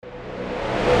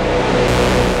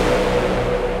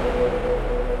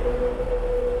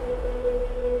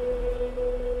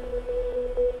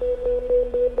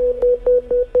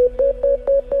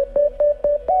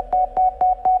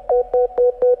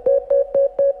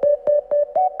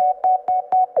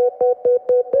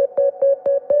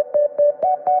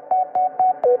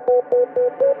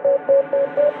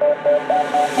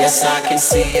Yes, I can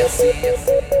see you.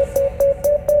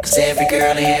 'Cause every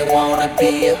girl here wanna be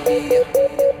you.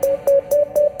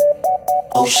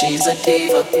 Oh, she's a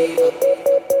diva.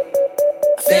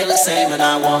 I feel the same and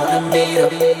I wanna meet her.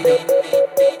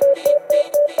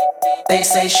 They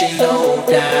say she low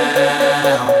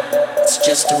down. It's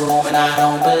just a room and I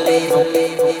don't believe them.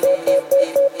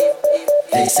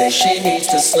 They say she needs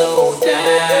to slow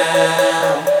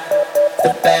down.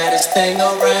 The baddest thing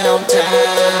around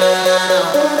town.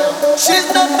 She's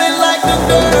nothing like the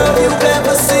girl you've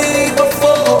ever seen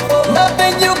before.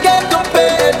 Nothing you can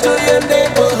compare to your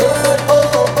neighborhood.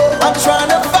 Oh, I'm trying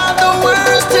to find the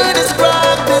words to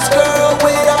describe this girl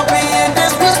without being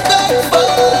disrespectful.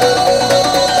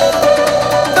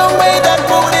 The way that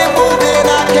booty moving,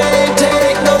 I can't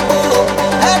take no more.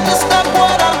 Had to stop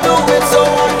what I'm doing so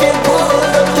I can pull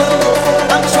the through.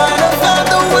 I'm trying to find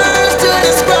the words to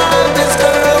describe this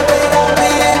girl without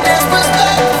being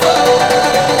disrespectful.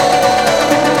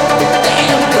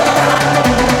 Damn girl.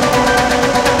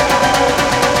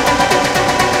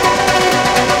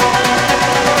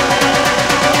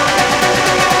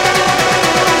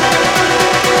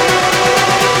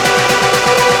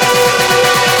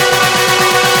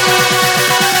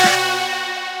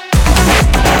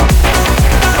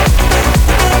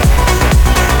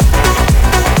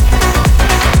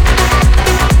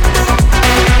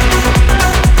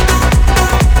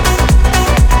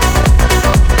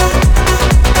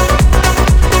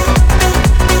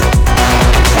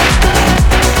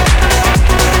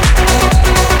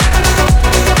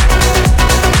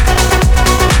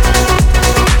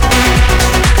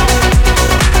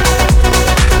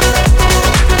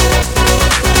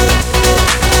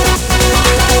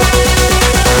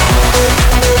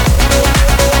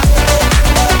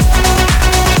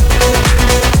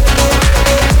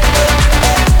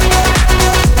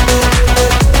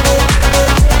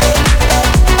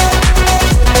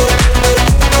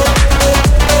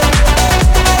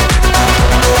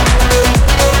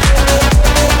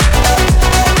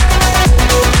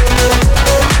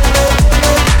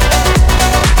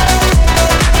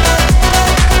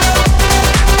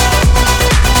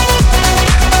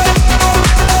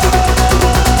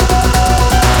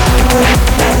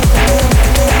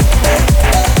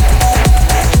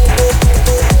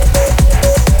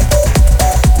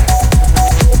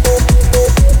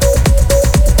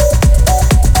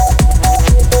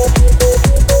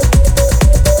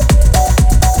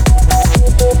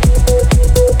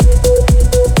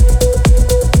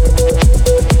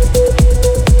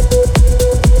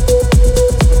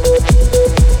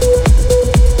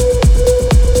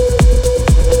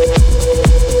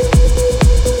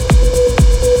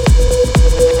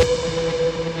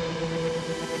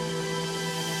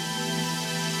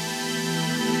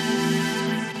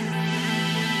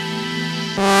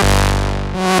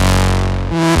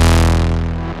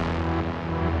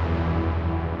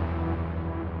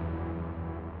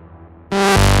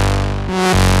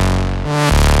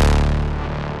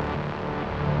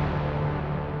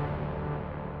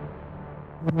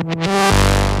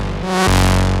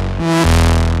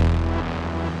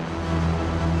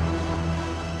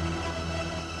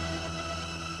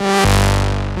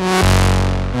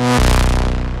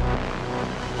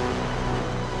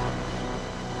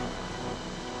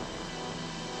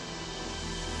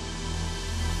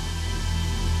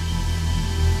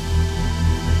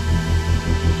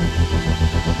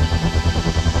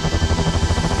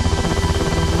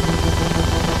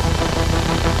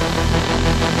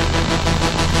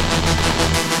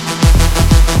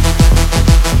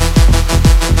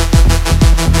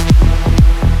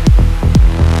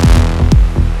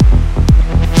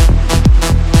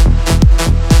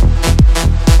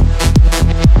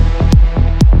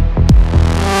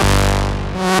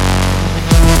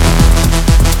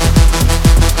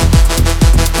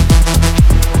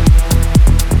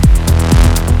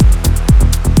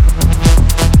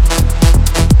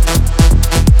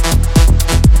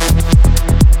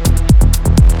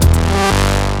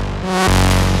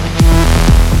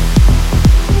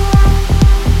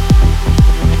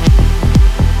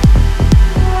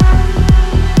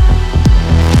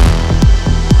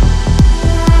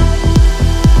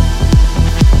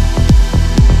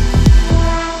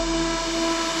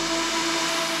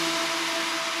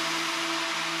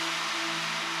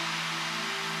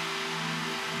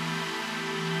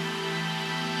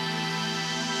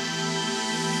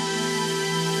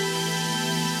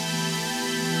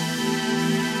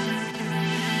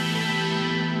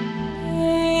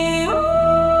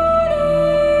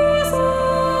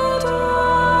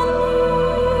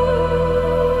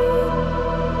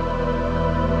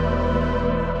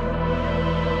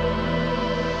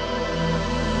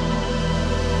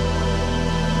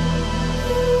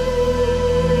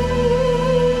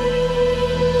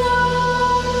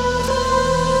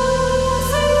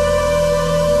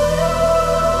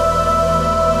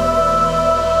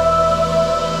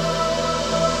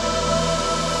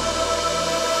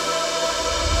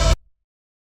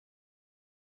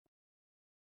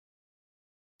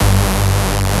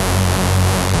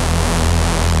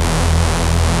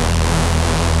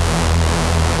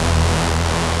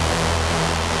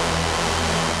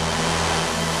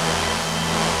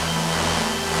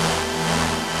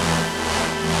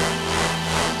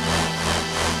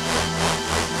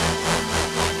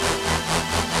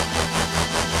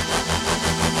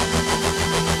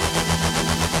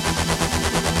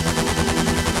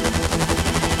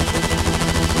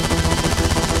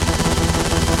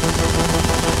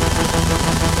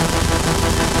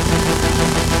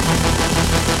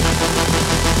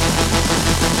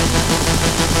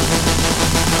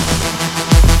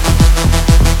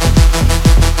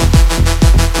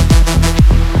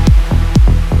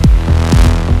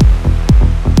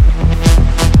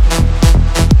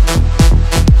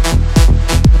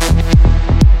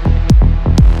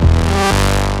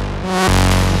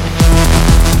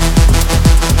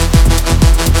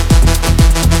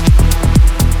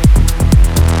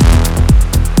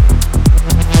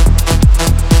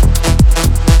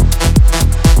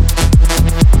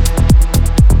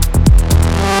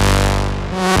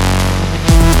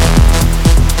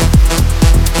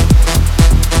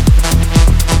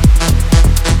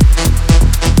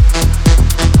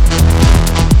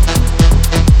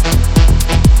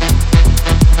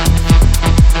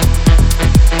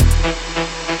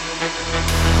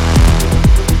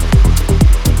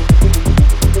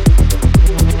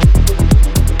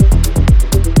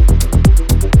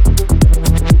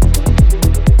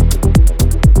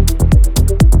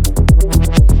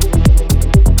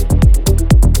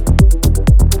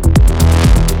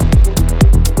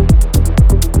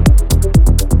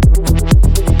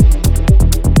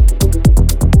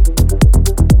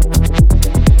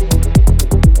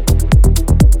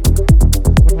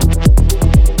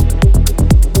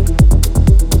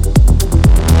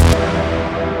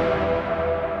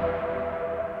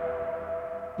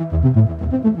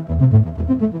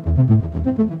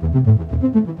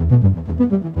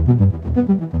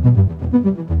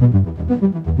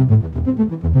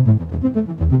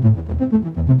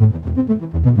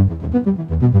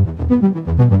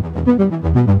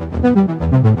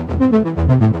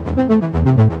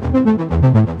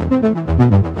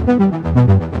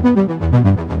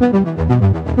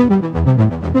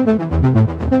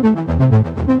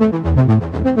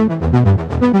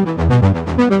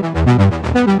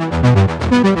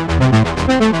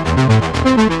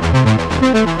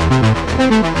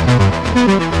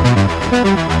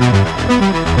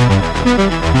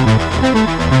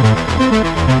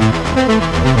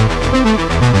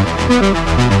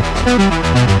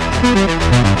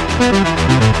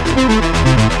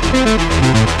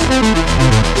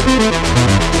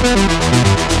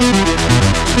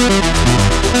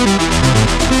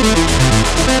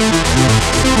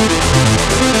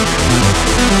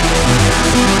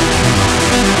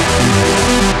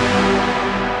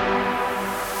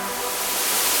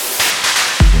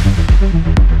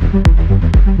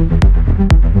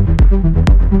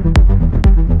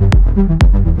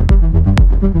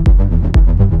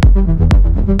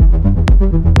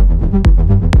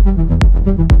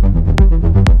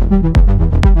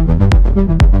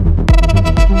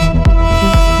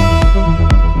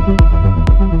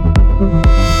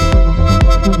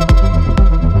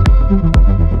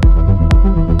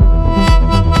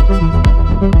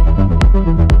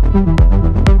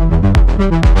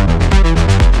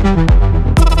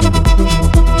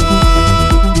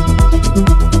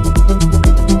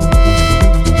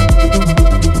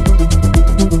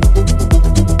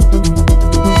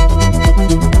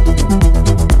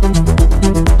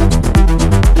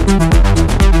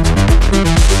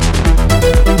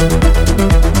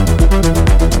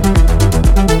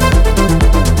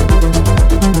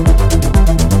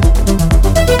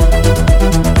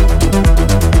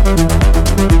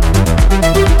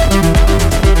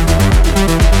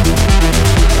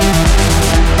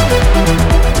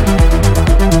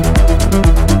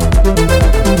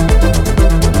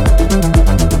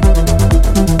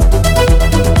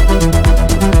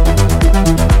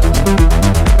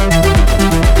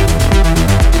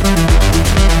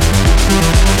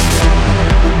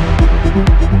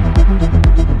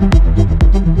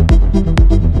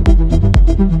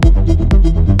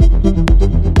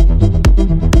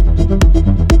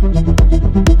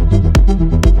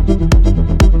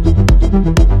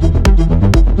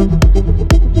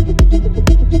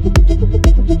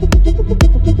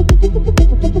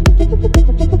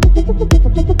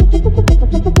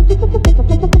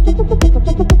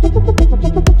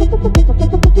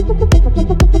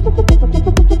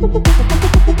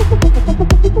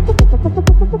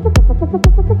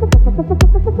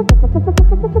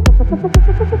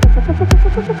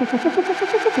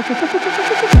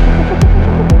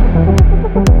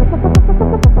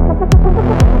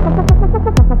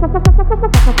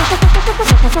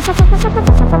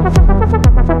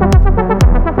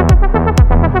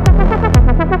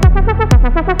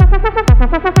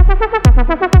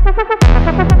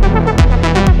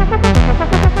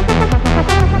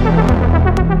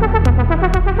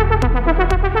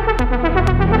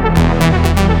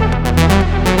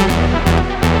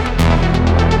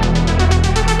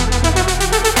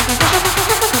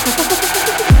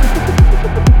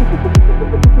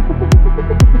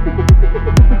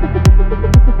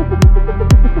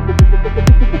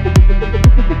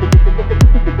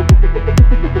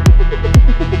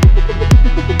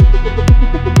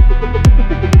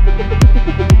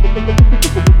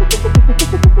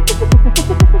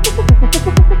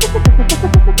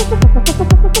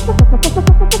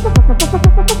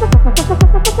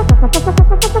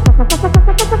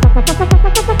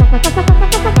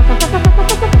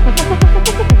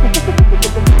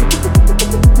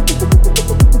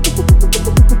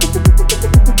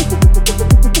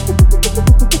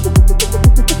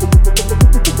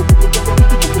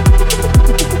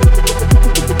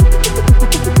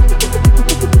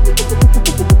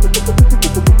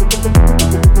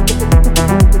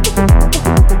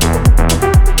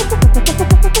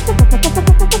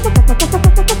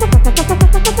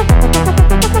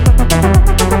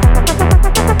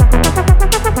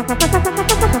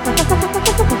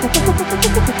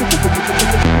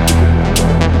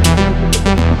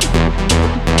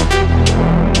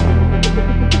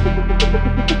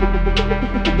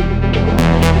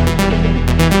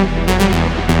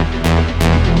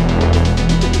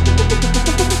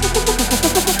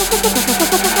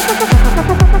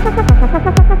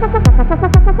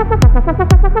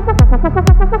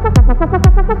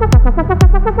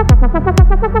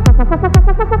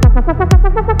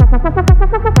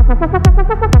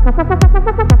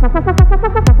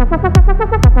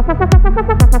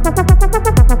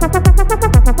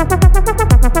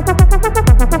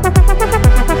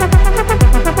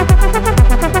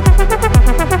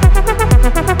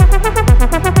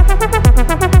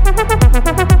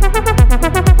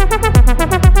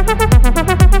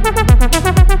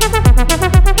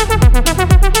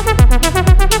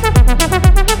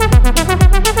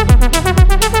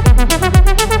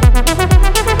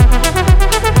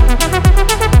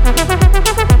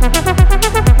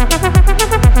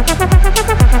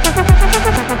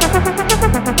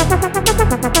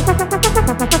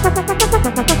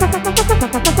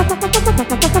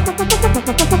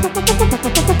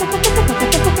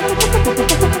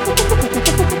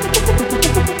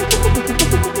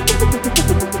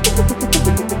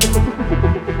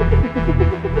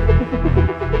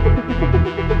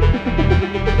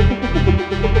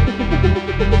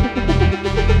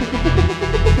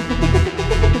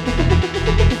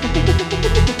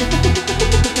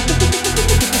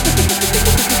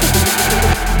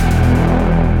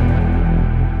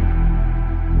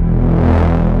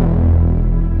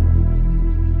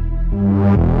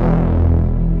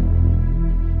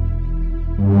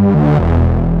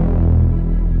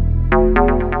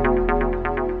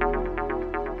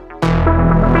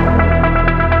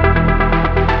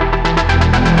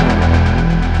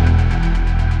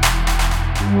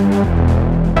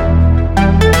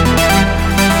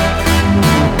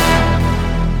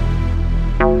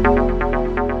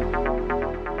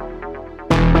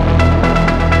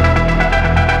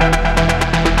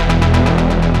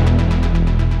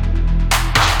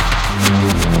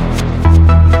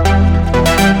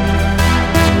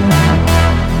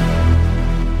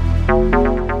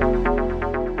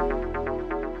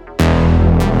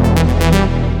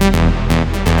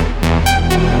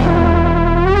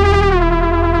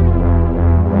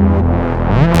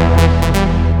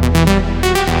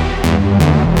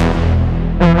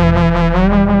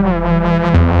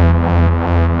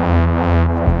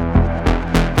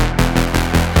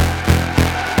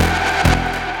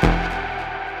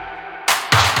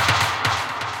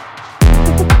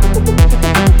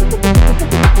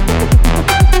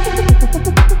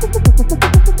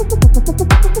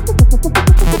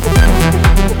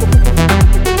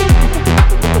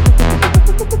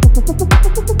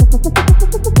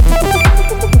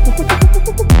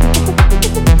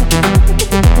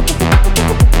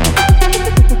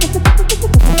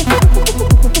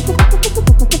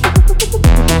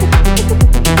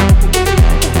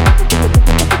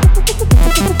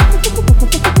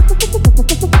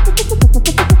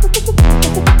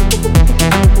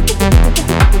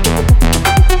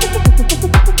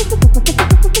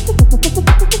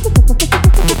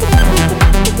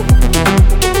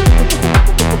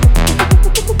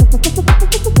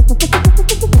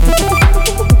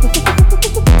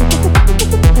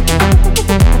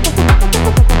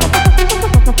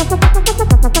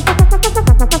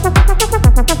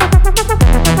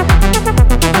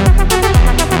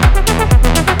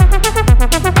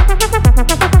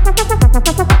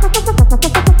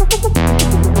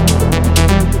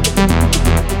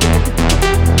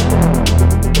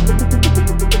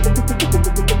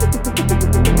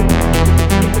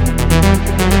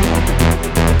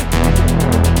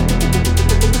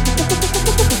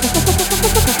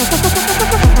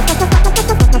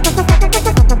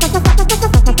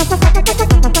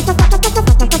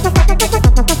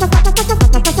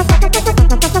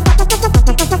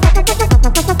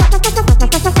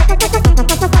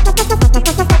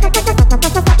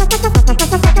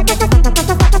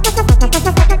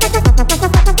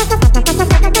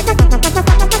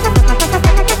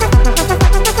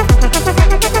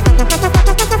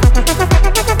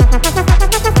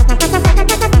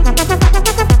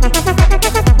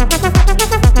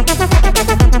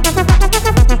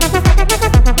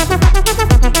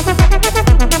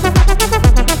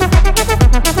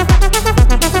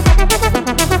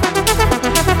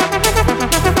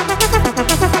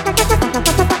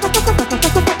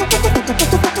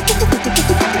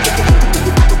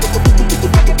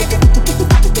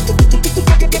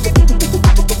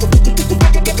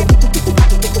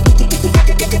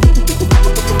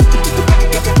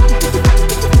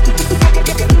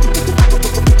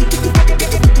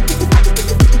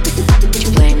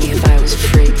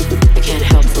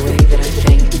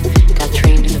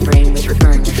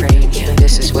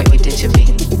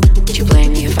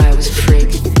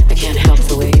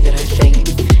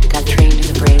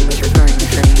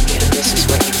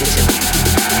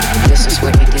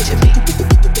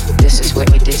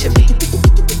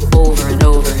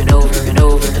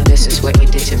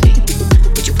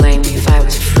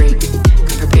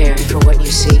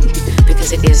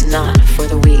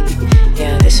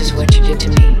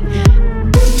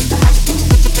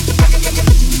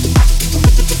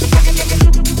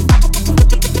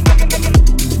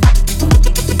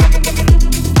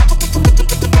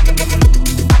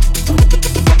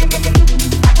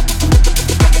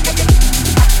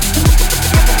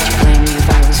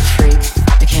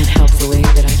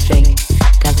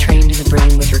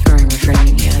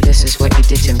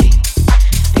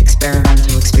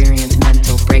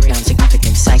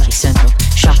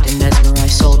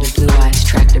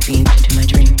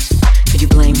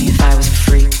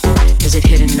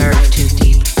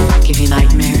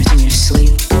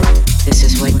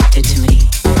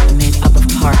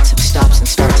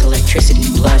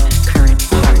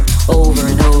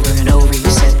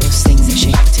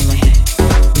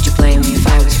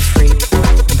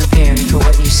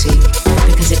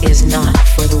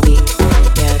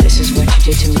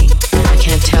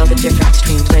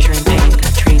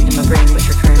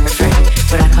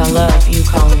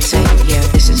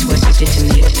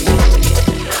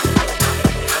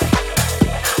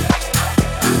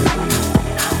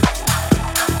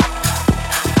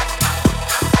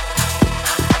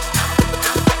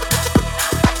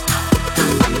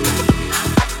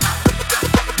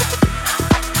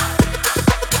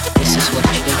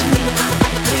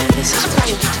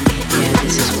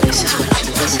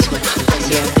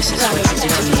 Yeah, this is what you did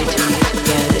to me.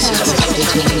 Yeah, this is what you did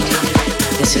to me.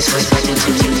 This is what you did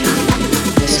to me.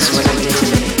 This is what I did to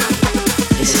me.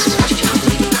 This is what you did to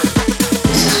me.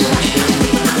 This is what you did to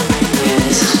me. Yeah,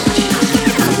 this is what you did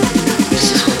to me.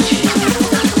 This is what you did to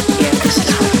me. Yeah, this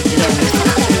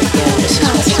is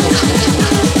what you did to me. Yeah,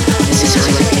 this is what you did to me. This is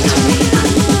what you did to me.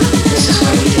 This is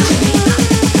what you did to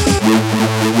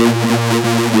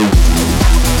me.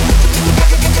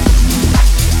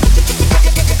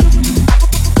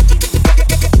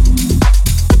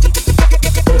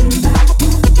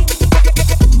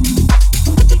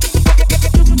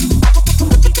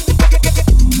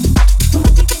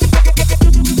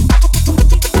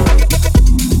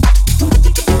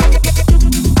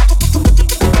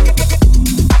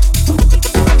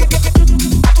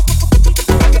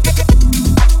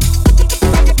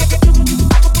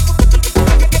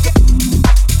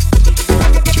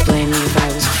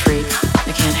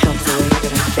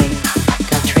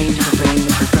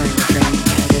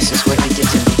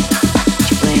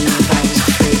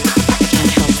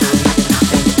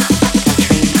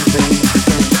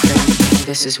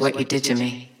 This is what you did to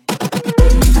me.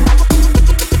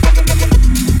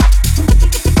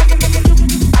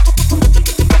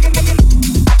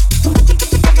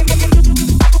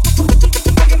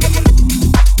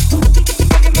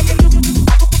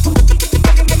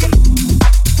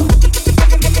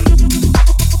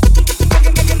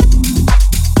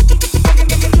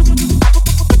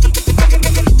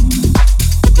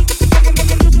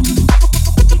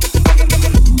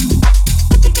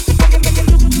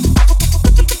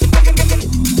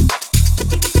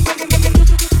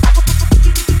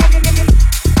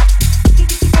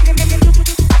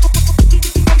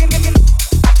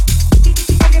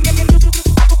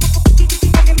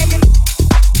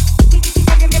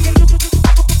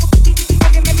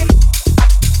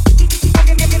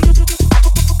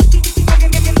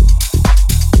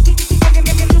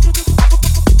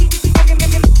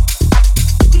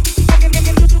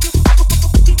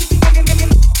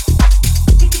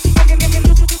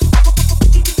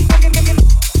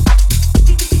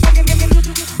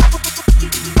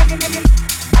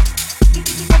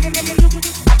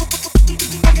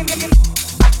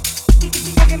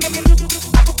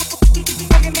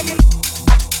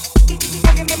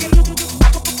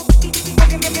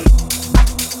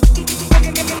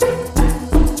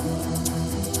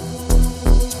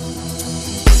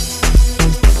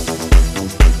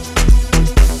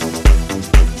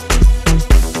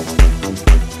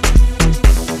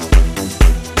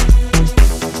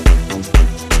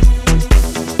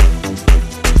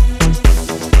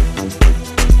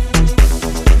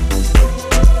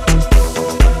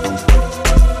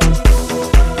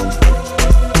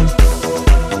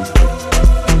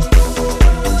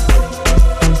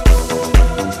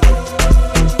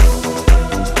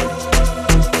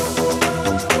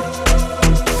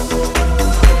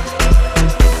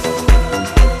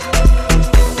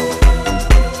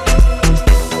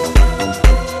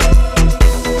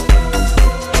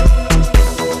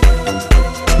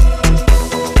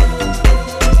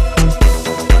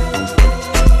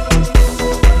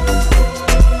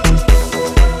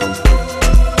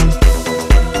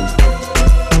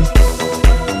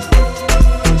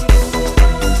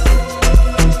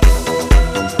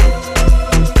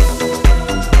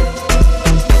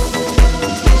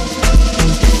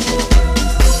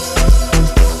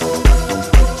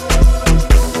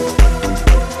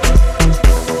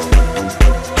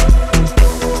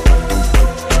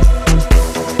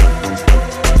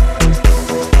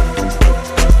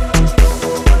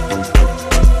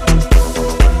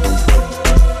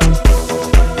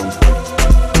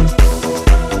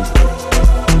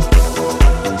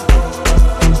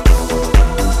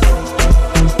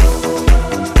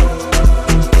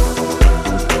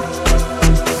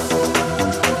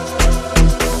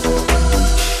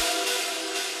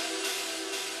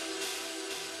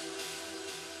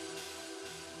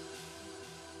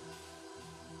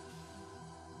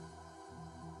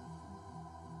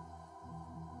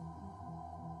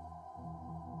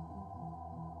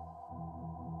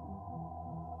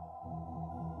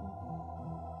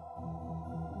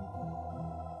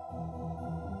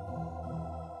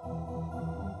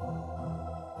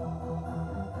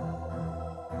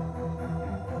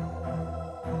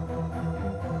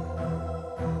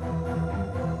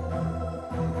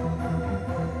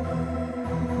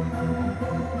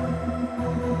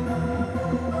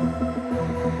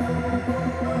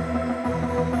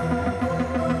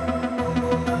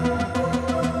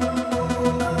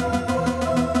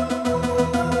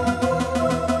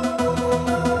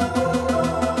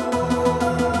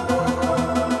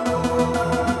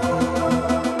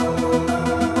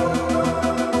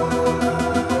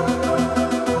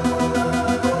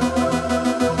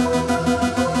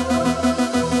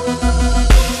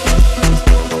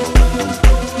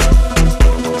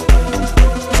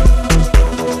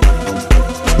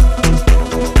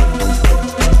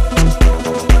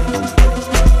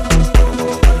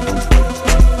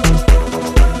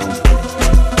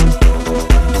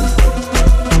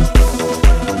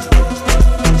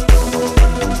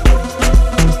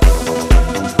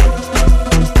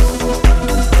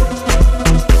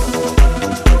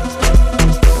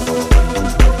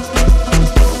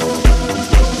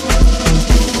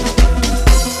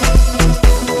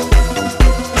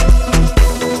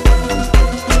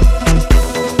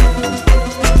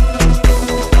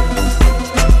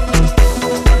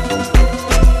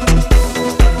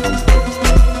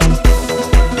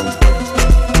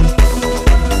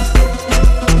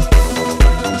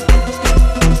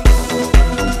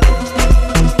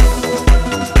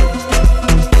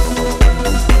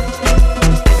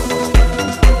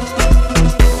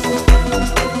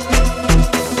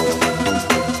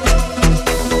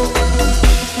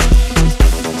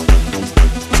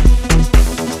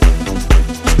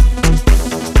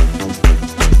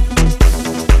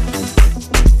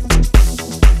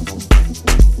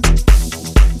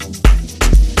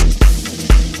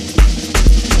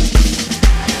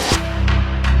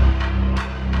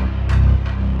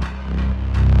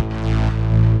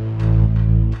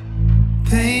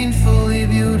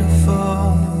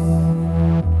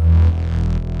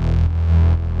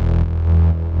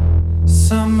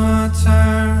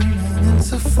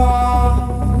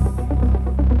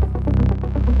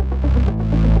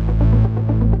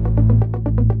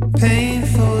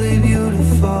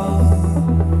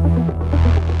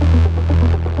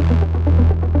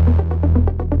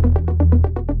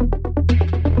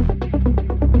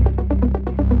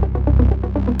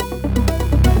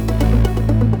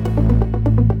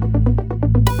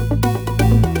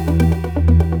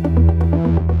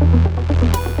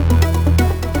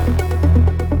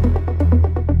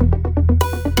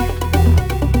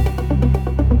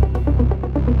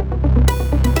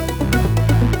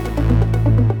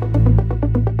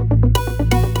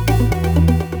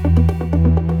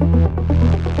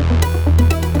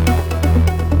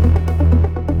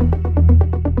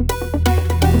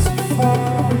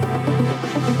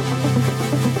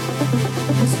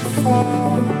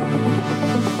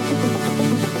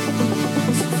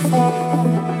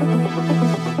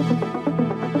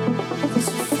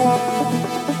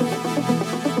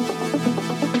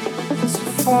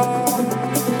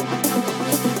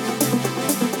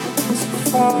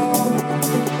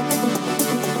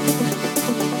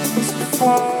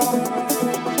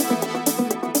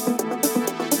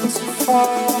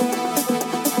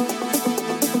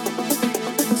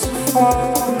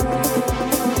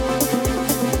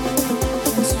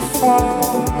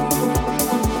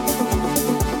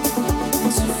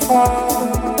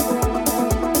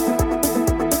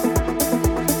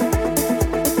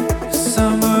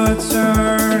 Summer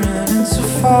turning into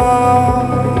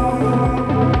fall.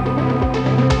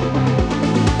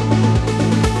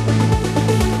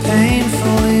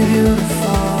 Painfully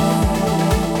beautiful.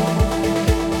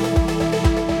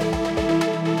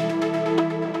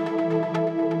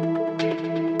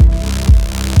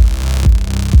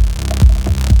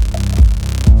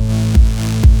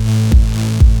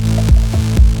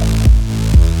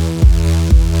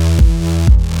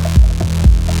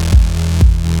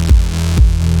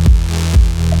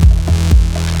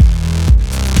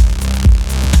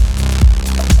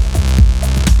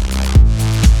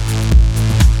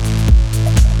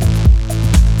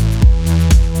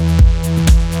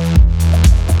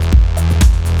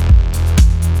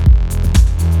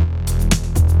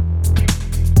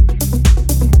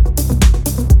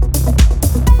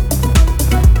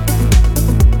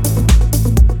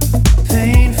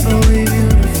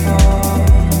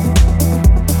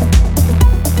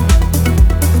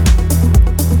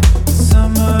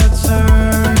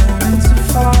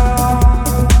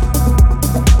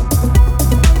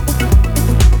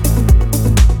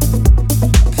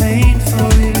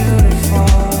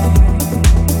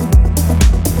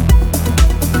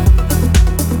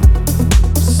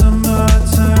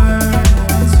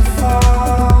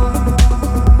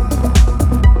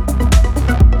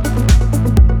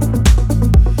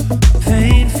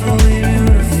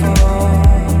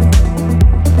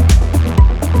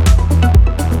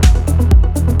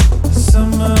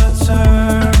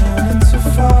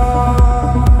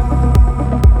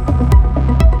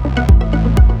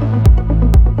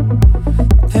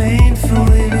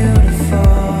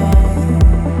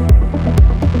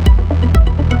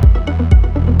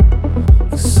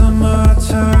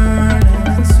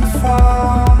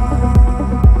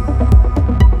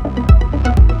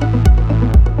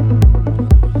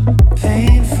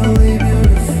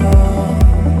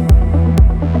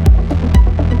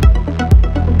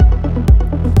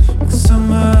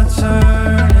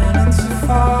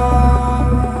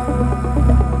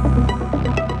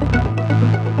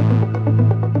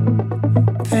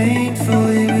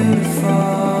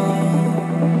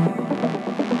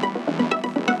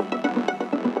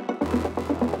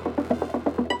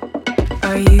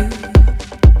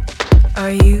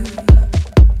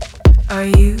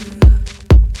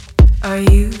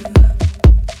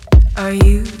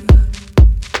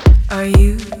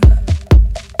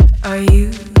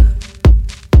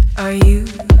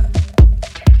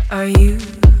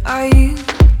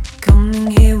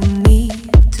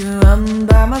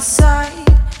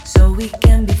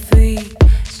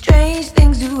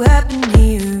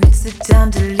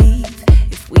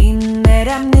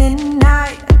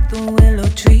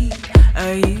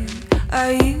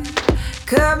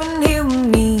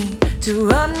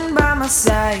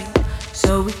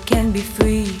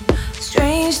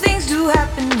 Strange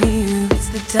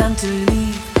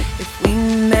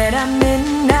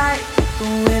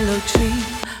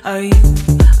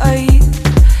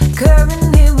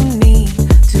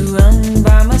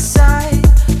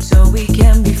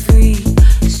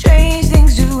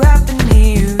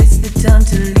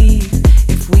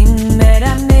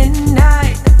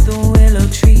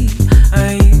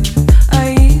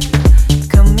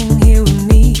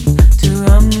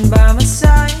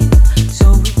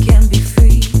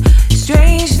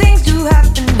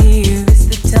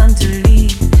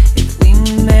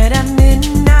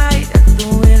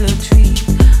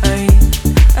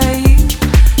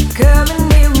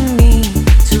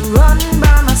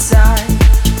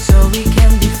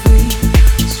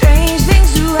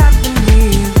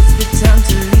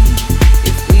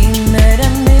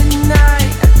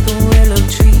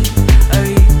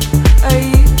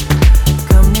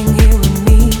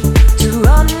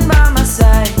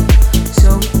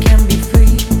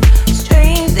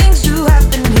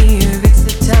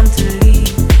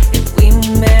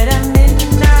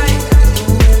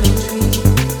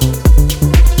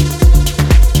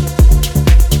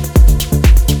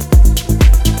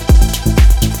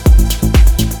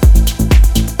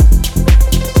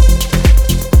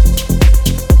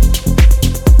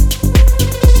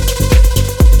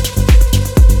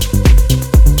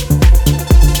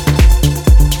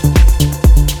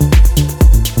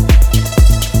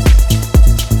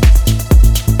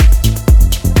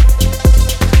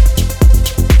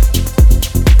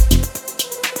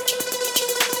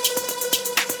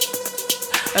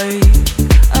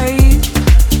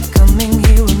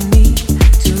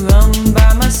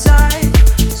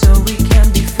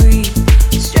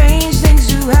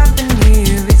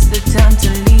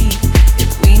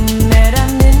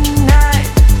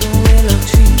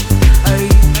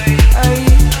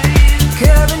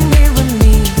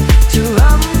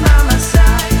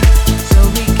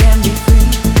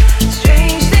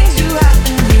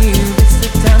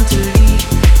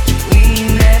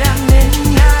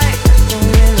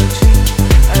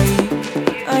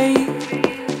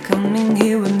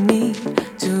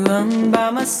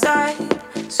my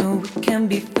side so we can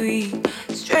be free.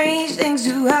 Strange things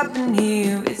do happen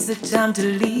here, it's the time to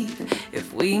leave.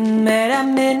 If we met at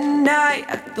midnight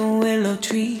at the willow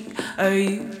tree, are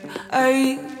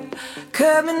you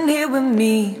coming here with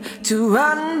me to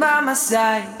run by my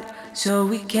side so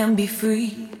we can be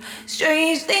free?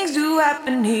 Strange things do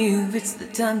happen here, it's the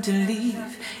time to leave.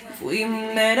 If we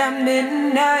met at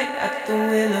midnight at the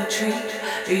willow tree,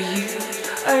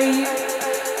 are you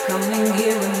coming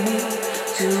here with me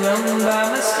to run by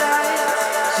my side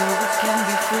so we can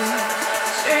be free?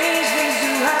 Strange things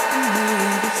do happen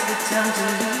here, it's the time to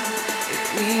leave. If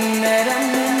we met at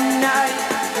midnight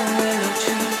at the willow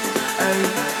tree,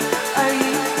 are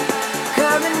you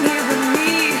coming here with me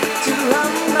to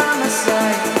run by my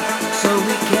side so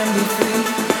we can be free?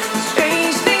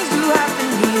 Strange things do happen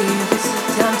here, it's the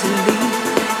time to leave.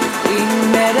 If we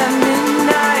met at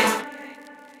midnight,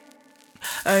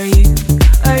 are you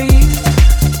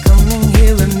coming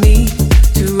here with me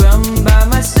to run by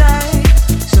my side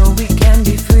so we can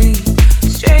be free?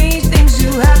 Strange things do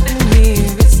happen here,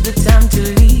 it's the time to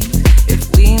leave. If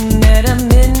we met at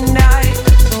midnight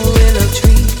at the willow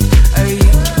tree, are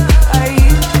you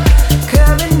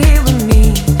coming here with me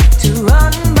to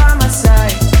run by my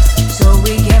side so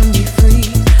we can be free?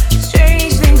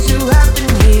 Strange things do happen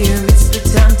here, it's the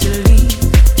time to leave.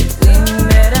 If we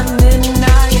met at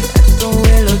midnight at the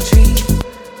willow tree.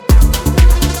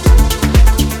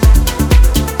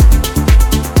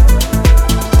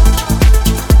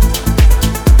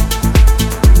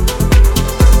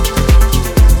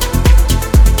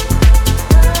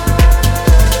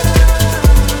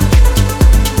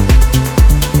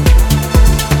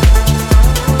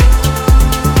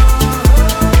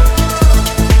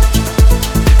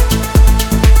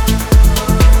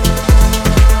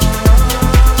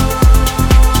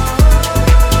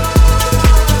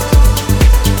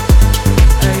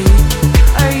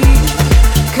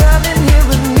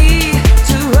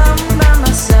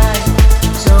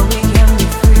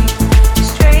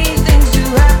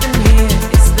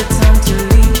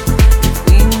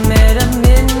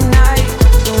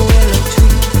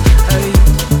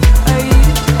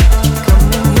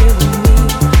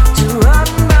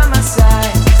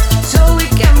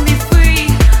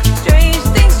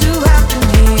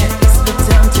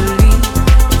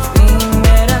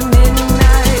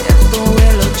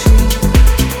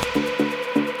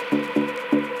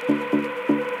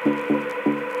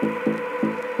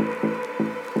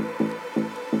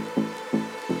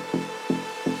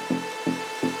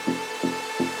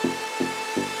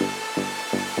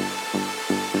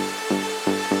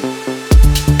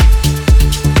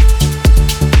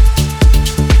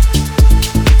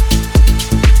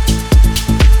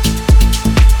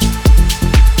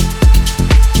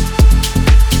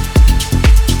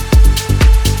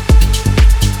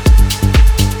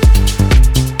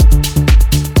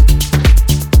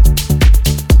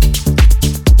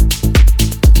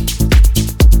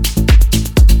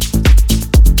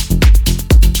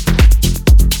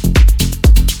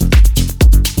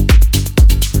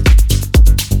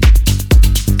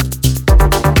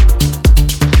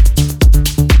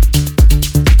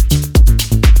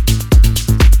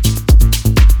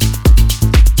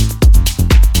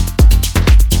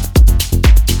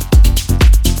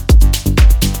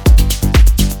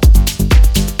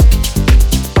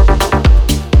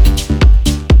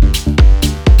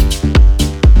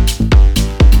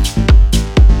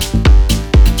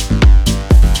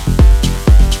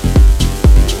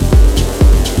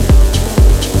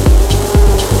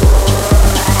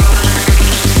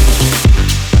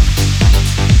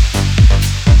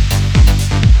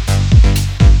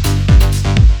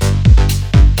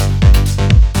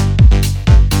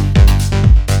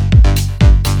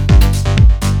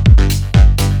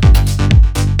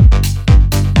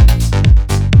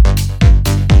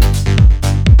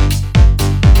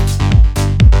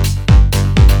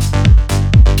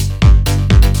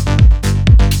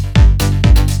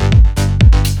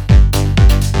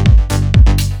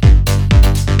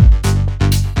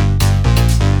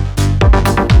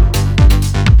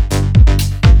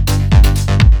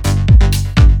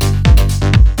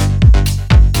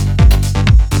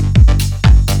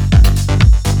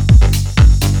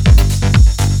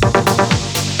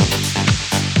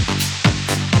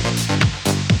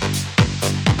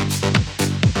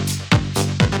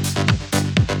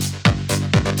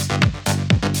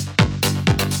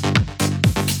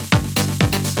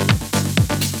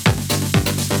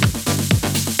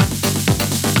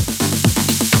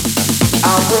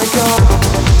 break up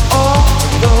all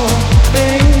the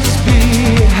things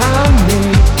behind me,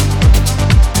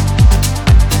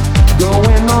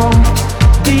 going on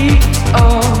the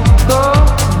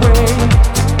other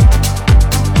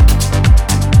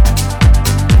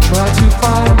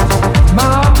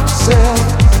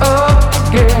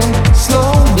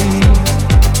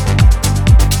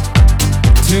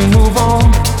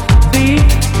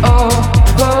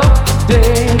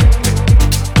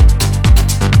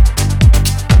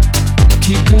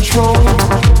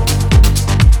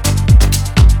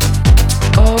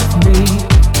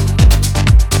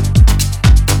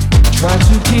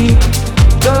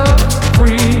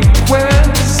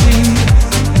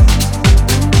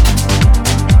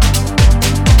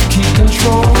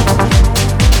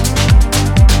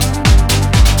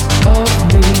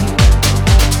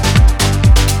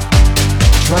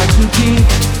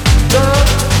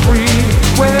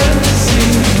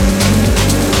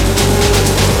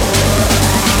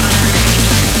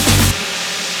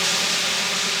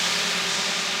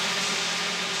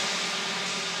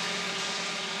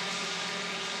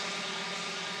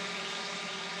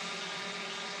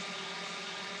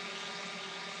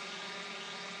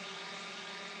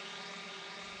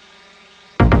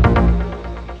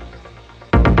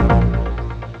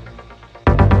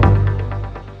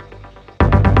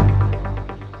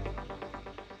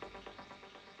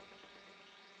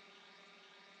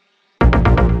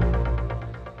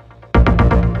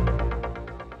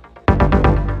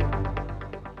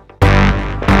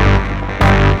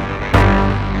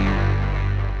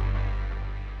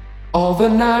All the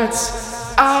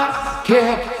nights I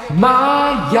kept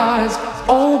my eyes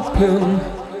open.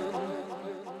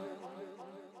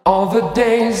 All the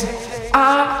days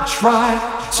I tried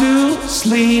to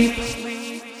sleep.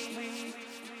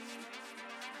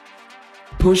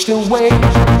 Pushed away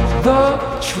the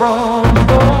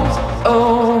troubles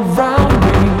around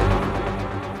me.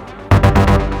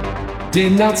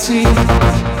 Did not see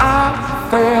I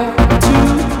fell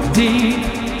too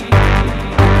deep.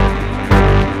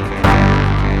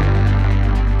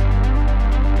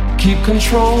 Keep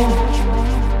control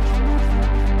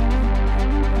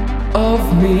of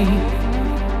me.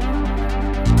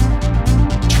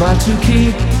 Try to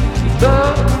keep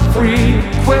the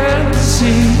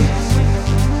frequency.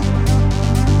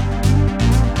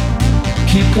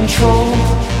 Keep control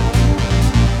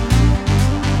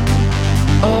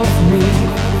of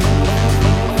me.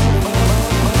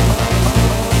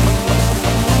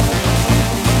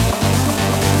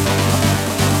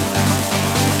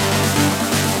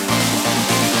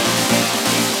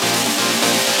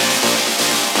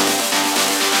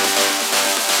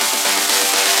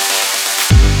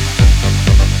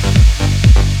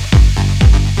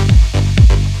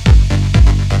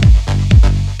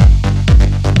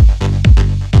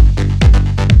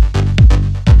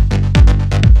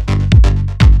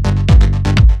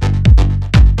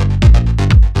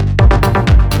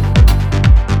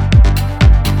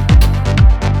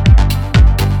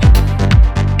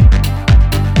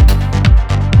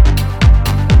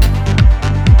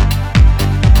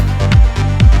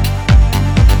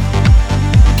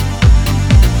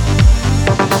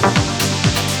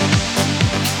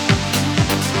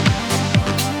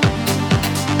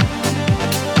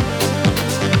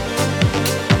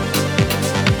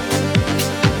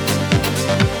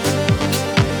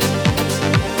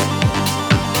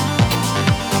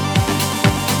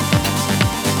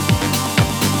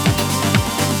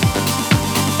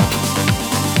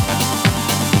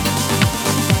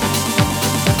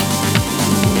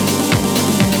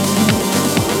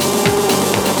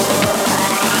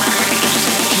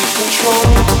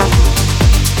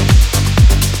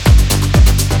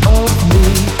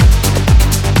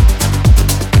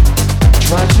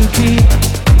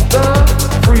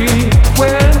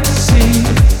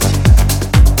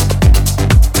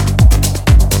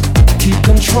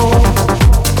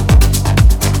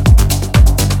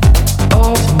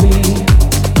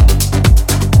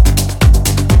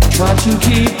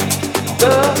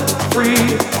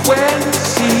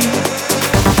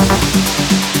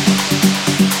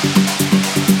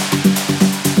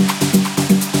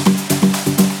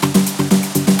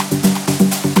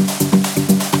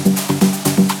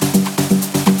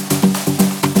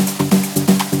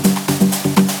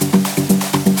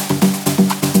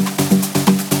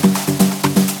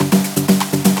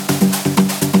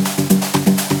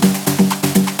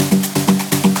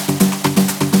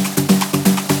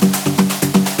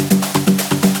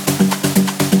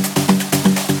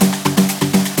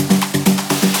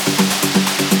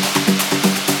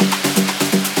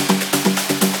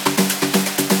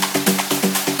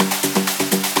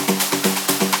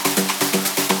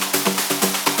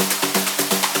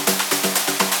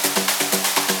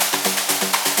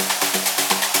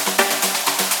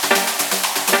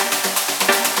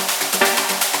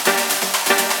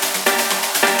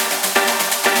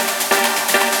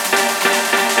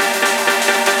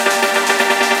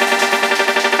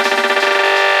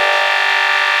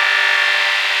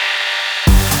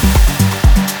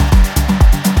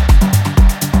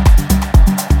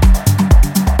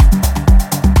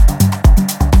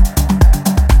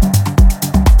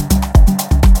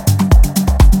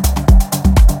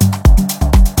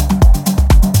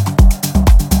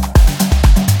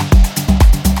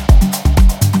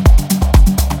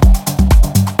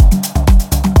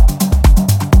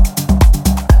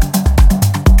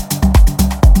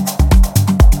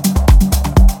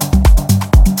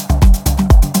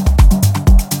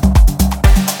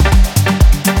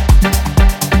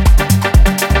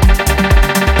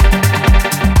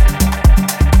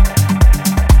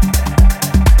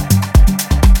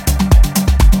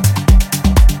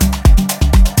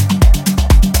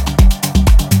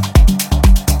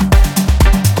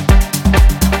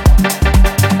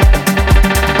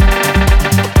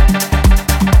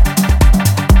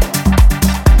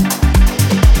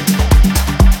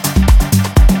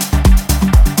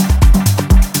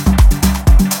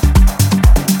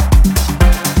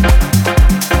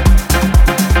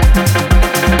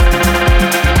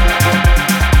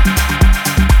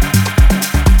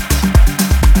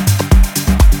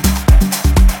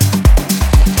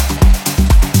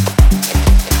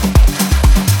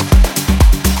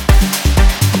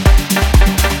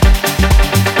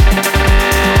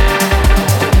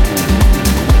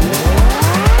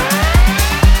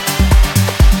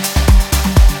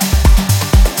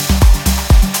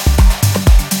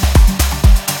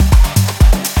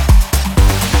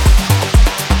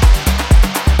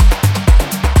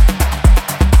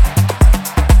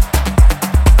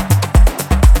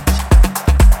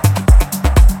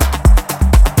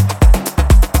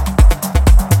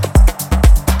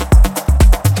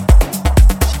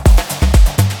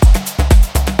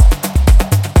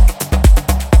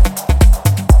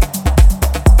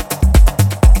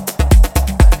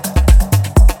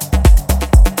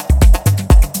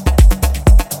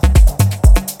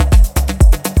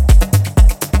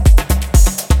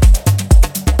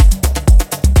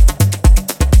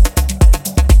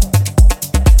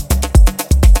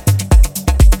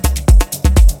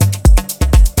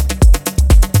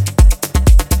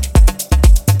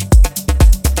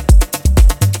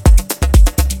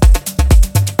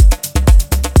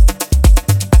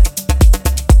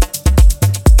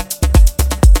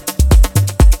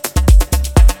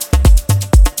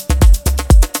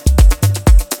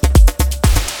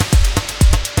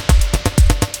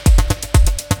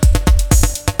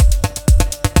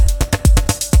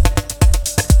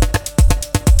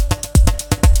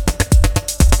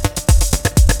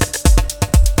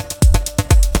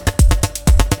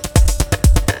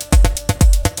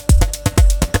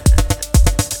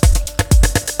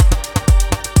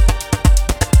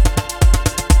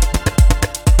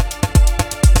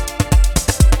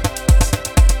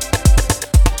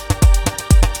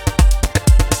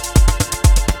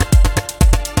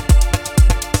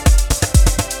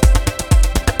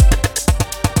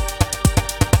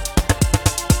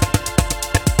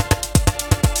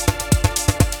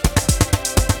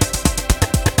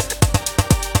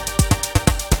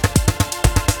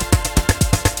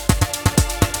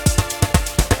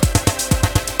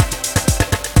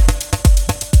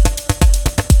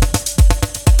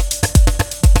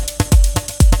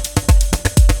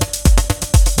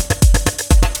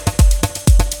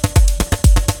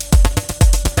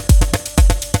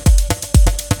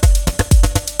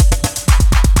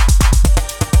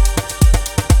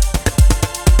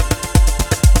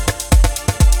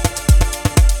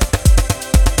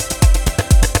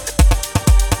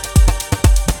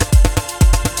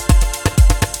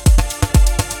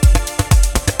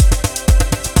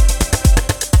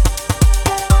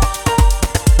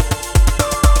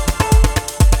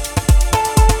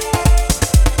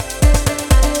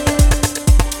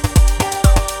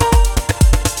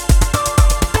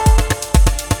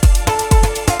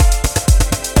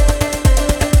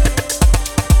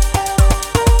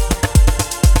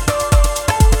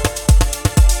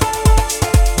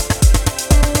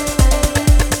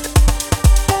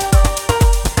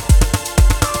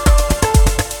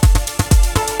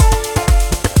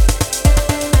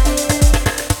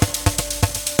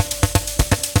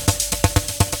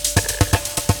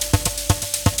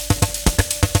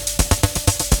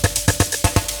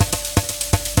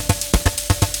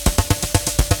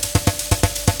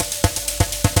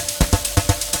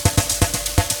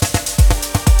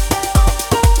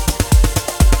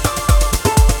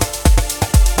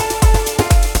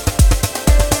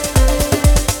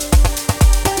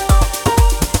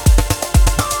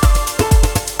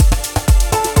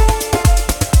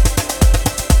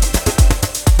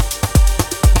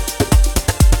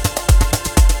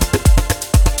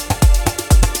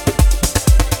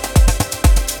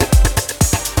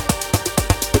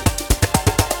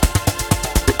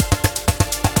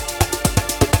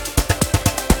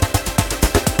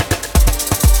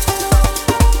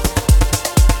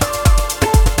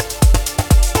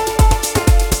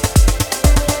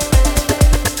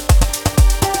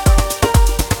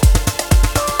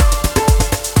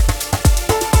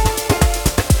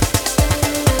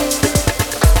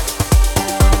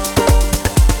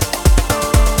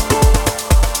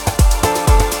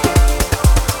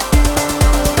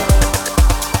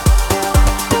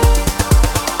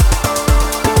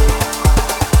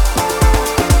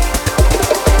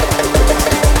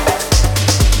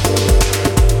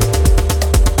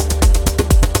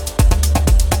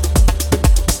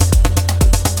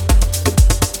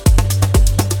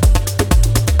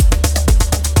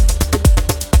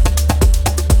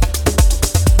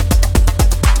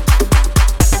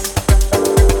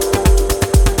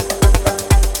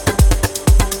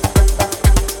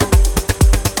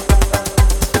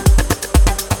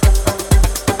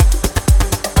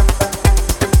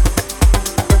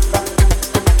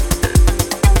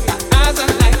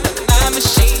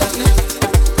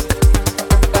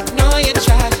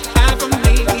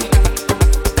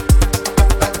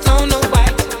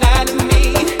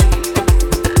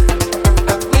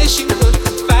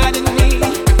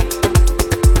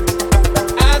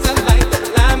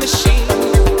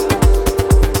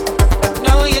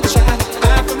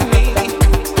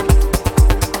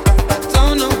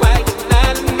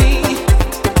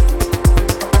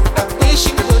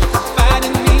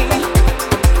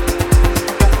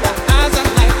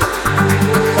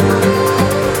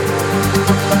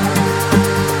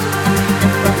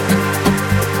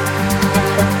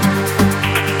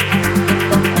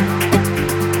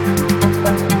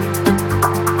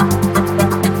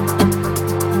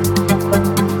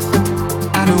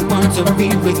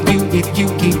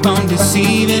 keep on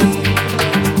deceiving.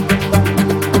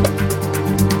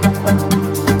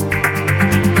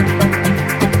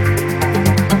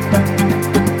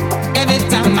 Every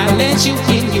time I let you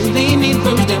in, you leave me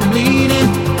bruised and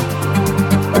bleeding.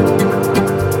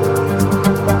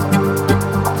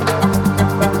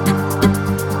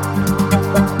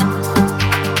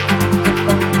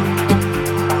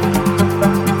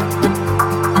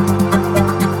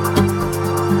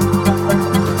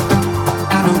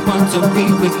 To be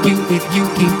with you if you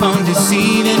keep on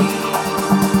deceiving.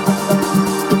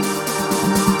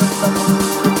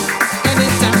 Every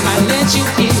time I let you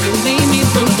in, you leave me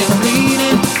bruised and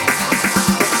bleeding.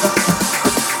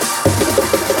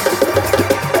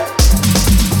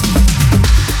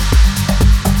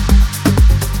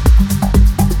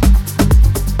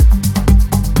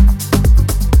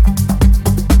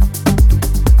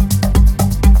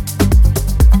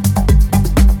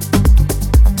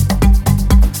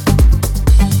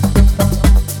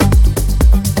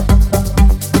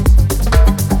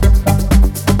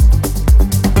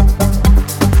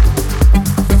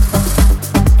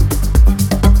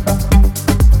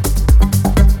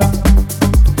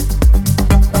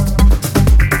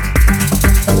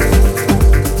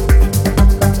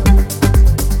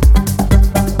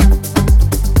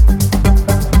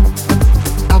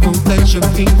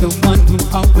 Be the one who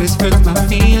always hurts my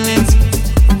feelings.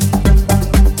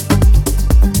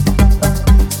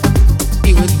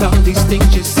 Be with all these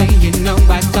things you say, you know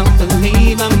I don't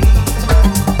believe them.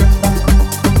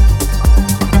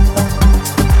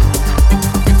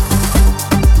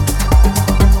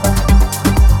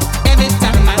 Every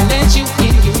time I let you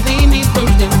in, you leave me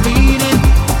bruised and bleeding.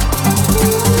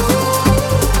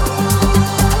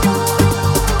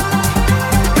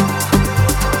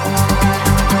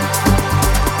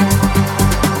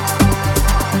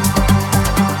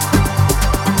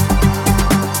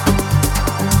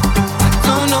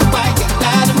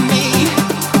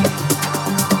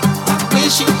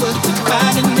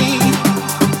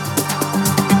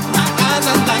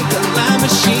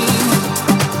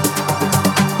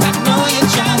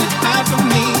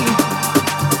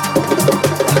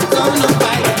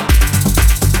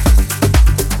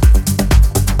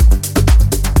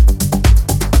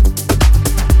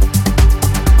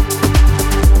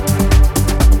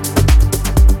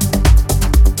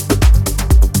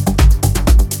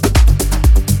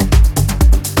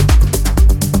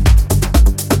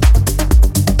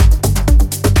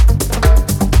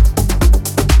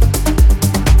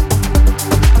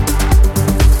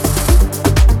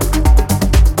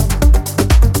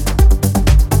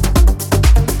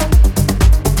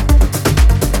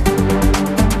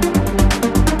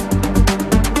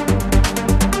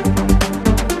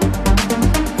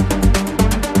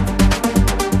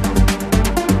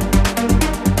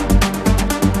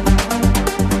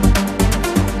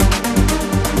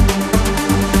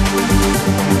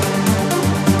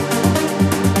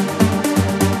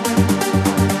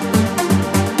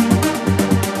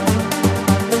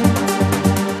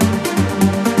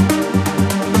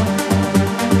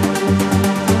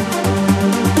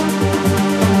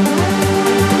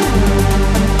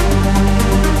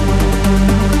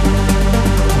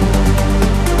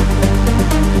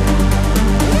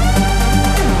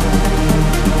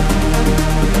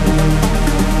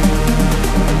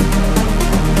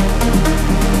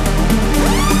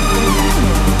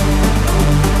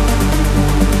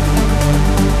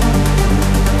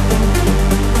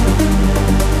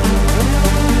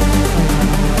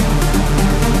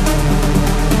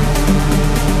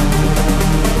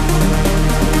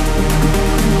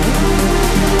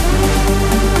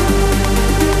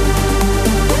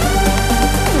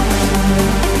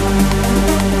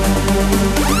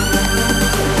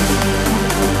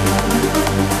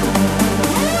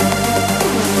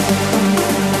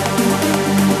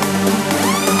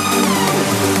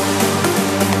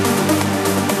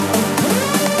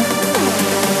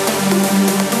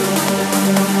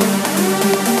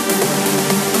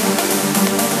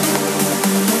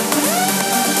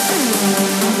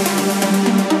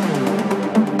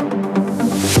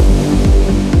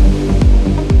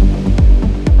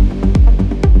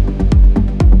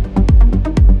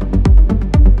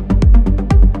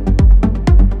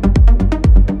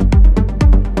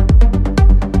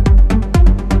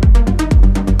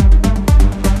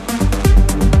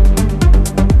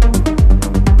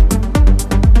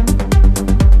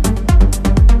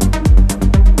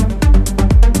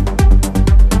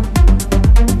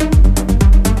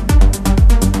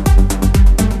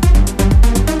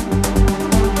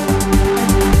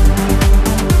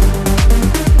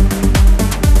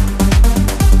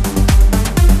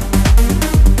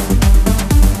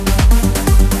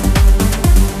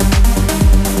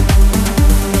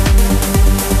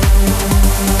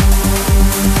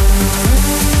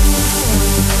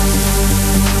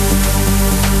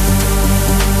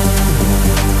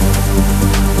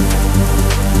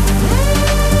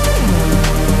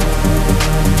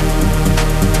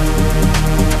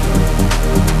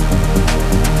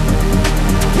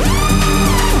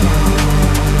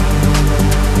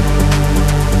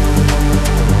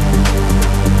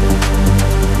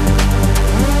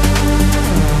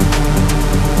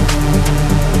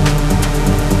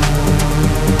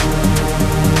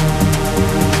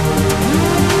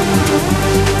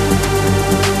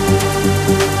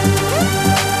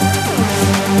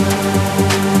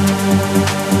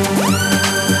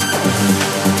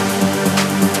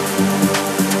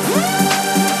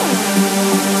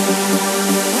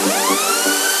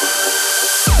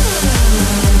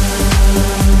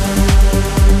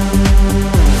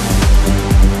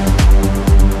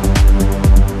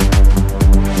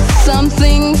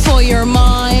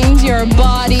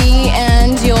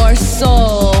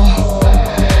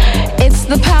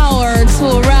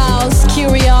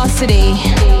 intensity,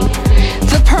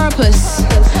 the purpose,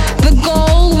 the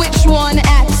goal which one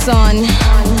acts on.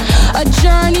 A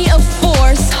journey of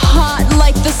force, hot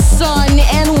like the sun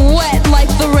and wet like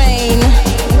the rain.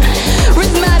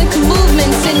 Rhythmic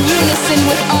movements in unison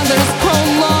with others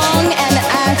prolong an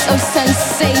act of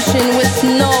sensation with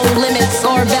no limits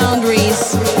or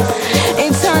boundaries.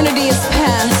 Eternity is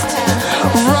past,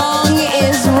 wrong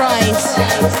is right.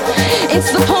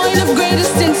 It's the point of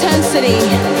greatest intensity,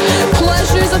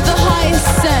 pleasures of the highest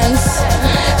sense,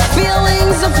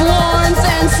 feelings of warmth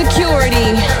and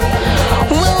security,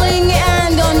 willing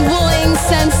and unwilling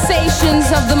sensations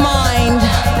of the mind,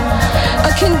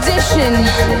 a condition,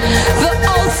 the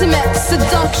ultimate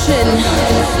seduction.